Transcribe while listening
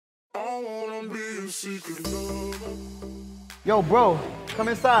Yo, bro, come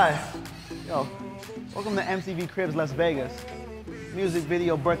inside. Yo, welcome to MTV CRIBS Las Vegas. Music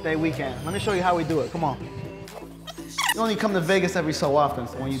video birthday weekend. Let me show you how we do it. Come on. You only come to Vegas every so often,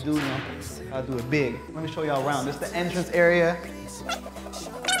 so when you do, gotta do it big. Let me show y'all around. This is the entrance area.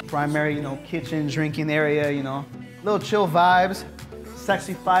 Primary, kitchen, drinking area, Little chill vibes.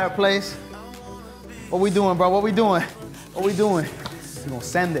 Sexy fireplace. What we doing, bro? What we doing? What we doing? We gonna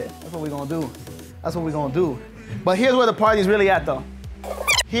send it. That's what we gonna do. That's what we gonna do. But here's where the party's really at, though.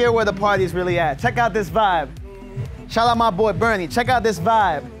 Here where the party's really at. Check out this vibe. Shout out my boy Bernie. Check out this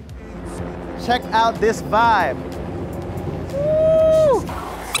vibe. Check out this vibe. Woo!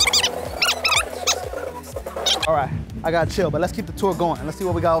 All right, I gotta chill, but let's keep the tour going and let's see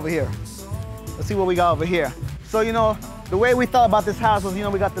what we got over here. Let's see what we got over here. So, the way we thought about this house was,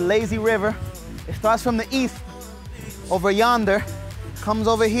 we got the lazy river. It starts from the east, over yonder, comes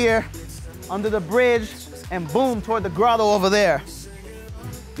over here, under the bridge, and boom, toward the grotto over there.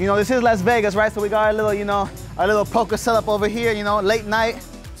 This is Las Vegas, right? So we got our little poker setup over here, late night.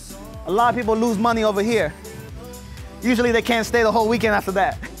 A lot of people lose money over here. Usually they can't stay the whole weekend after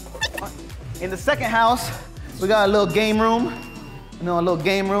that. In the second house, we got a little game room. A little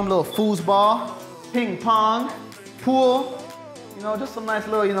game room, little foosball, ping pong, pool, just some nice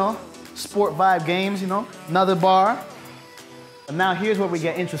little, sport vibe games, Another bar. And now here's where we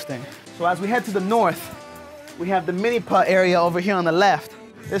get interesting. So as we head to the north, we have the mini putt area over here on the left.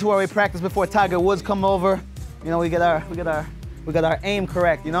 This is where we practice before Tiger Woods come over. We get our aim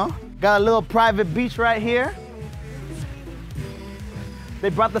correct, Got a little private beach right here. They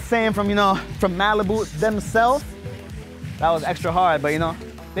brought the sand from Malibu themselves. That was extra hard, but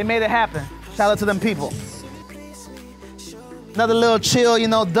they made it happen. Shout out to them people. Another little chill,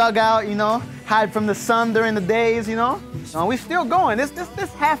 dugout, hide from the sun during the days, we still going. This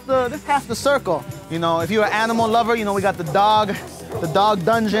half the circle. If you're an animal lover, we got the dog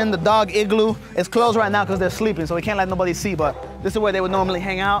dungeon, the dog igloo. It's closed right now because they're sleeping, so we can't let nobody see, but this is where they would normally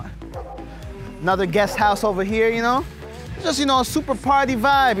hang out. Another guest house over here, Just, a super party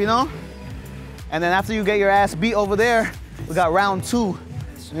vibe, And then after you get your ass beat over there, we got round two,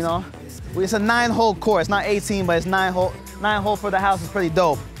 It's a 9-hole course, not 18, but it's 9-hole. 9-hole for the house is pretty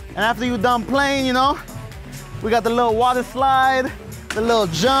dope. And after you done playing, we got the little water slide, the little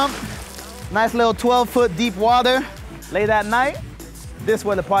jump, nice little 12-foot deep water. Late at night, this is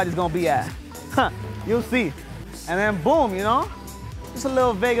where the party's gonna be at. You'll see. And then boom, just a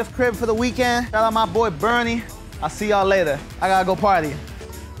little Vegas crib for the weekend. Shout out my boy Bernie. I'll see y'all later. I gotta go party.